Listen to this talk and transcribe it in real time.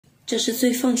这是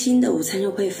最放心的午餐肉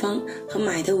配方，和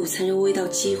买的午餐肉味道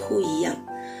几乎一样。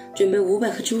准备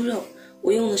500克猪肉，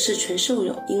我用的是纯瘦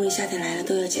肉，因为夏天来了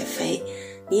都要减肥。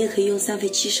你也可以用3肥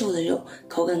7瘦的肉，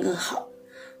口感更好。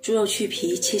猪肉去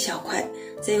皮切小块，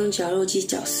再用绞肉机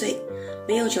绞碎，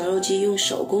没有绞肉机用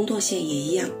手工剁馅也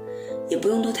一样，也不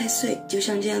用剁太碎，就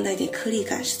像这样带点颗粒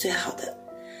感是最好的。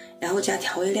然后加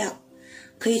调味料，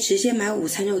可以直接买午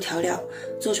餐肉调料，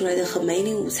做出来的和梅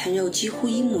林午餐肉几乎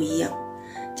一模一样。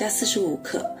加45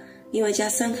克，另外加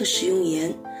3克食用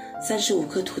盐，35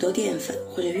克土豆淀粉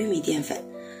或者玉米淀粉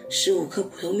，15克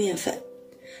普通面粉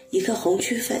，1克红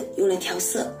曲粉用来调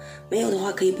色，没有的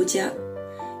话可以不加。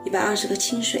120克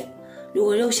清水，如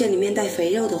果肉馅里面带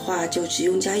肥肉的话，就只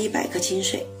用加100克清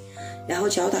水，然后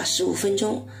搅打15分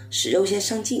钟，使肉馅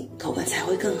上劲，口感才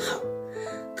会更好。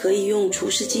可以用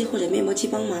厨师机或者面包机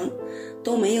帮忙，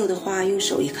都没有的话用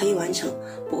手也可以完成，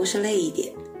不过是累一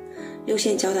点。肉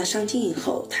馅搅打上劲以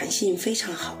后，弹性非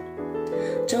常好。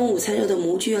蒸午餐肉的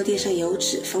模具要垫上油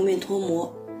纸，方便脱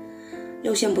模。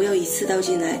肉馅不要一次倒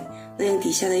进来，那样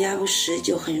底下的压不实，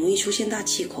就很容易出现大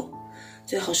气孔。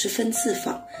最好是分次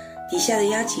放，底下的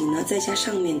压紧呢，再加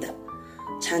上面的。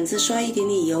铲子刷一点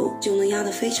点油，就能压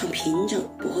得非常平整，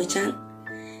不会粘。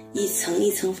一层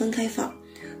一层分开放，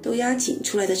都压紧，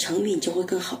出来的成品就会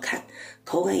更好看，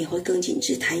口感也会更紧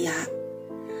致弹牙。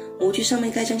模具上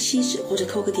面盖张锡纸或者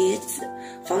扣个碟子，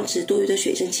防止多余的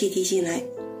水蒸气滴进来。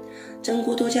蒸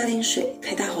锅多加点水，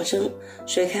开大火蒸，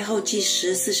水开后计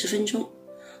时40分钟，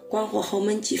关火后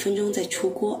焖几分钟再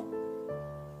出锅。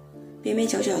边边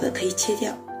角角的可以切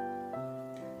掉，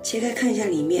切开看一下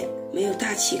里面没有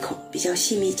大气孔，比较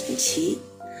细密整齐，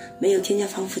没有添加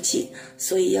防腐剂，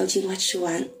所以要尽快吃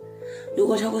完。如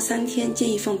果超过3天，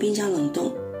建议放冰箱冷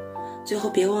冻。最后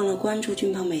别忘了关注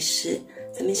俊宝美食，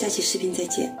咱们下期视频再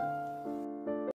见。